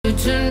I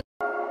feel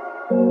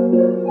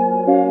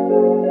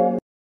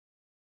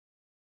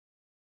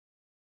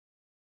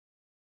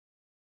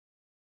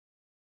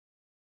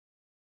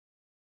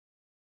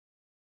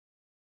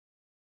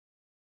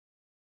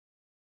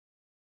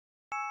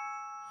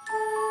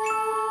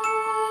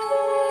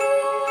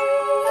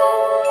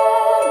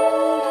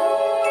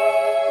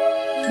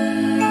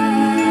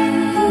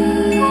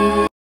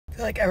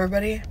like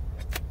everybody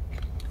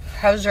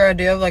has their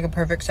idea of like a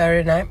perfect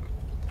Saturday night.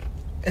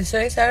 Is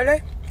today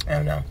Saturday? I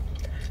don't know.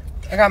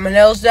 I got my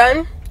nails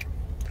done.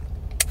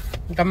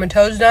 Got my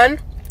toes done.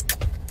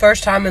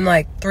 First time in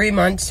like 3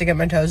 months to get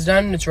my toes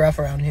done. It's rough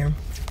around here.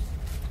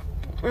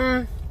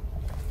 I'm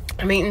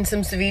eating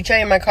some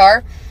ceviche in my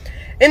car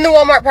in the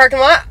Walmart parking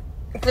lot.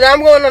 But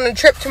I'm going on a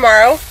trip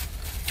tomorrow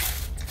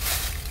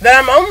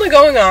that I'm only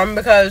going on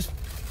because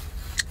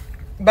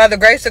by the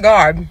grace of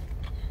God,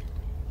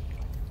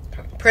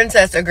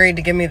 Princess agreed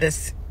to give me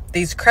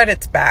these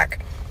credits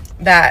back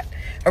that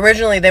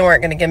originally they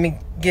weren't going to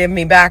give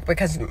me back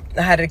because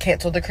I had to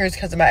cancel the cruise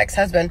because of my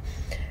ex-husband.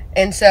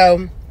 And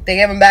so they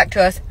gave them back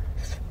to us.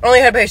 I only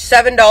had to pay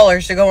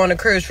 $7 to go on a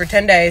cruise for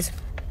 10 days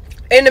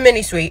in the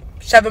mini suite.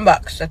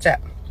 $7. That's it.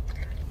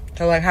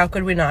 So like, how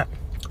could we not?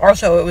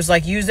 Also, it was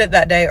like, use it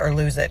that day or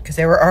lose it, because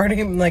they were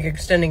already like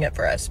extending it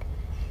for us.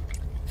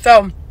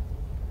 So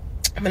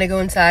I'm gonna go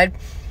inside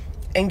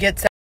and get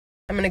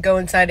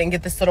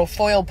this little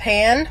foil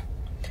pan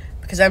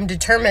because I'm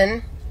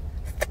determined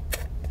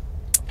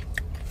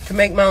to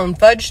make my own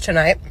fudge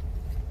tonight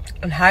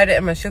and hide it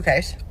in my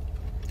suitcase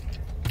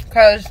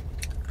because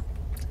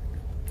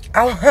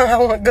I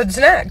want good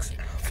snacks.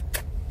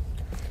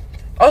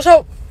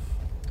 Also,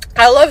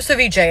 I love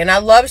ceviche, and I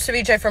love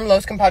ceviche from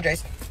Los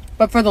Compadres.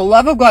 But for the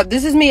love of God,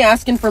 this is me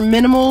asking for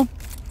minimal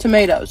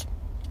tomatoes.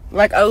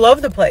 Like, I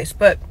love the place,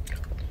 but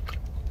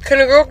can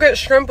a girl get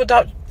shrimp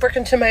without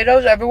freaking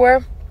tomatoes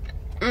everywhere?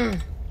 I'm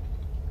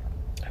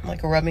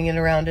like rubbing it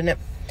around in it.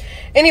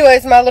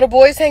 Anyways, my little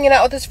boy's hanging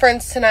out with his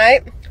friends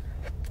tonight.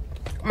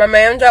 My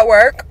man's at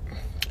work.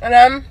 And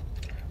I'm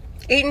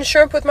eating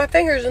shrimp with my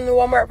fingers in the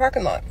Walmart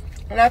parking lot.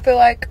 And I feel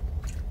like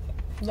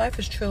life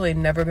has truly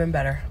never been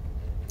better.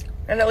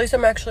 And at least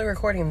I'm actually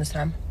recording this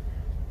time.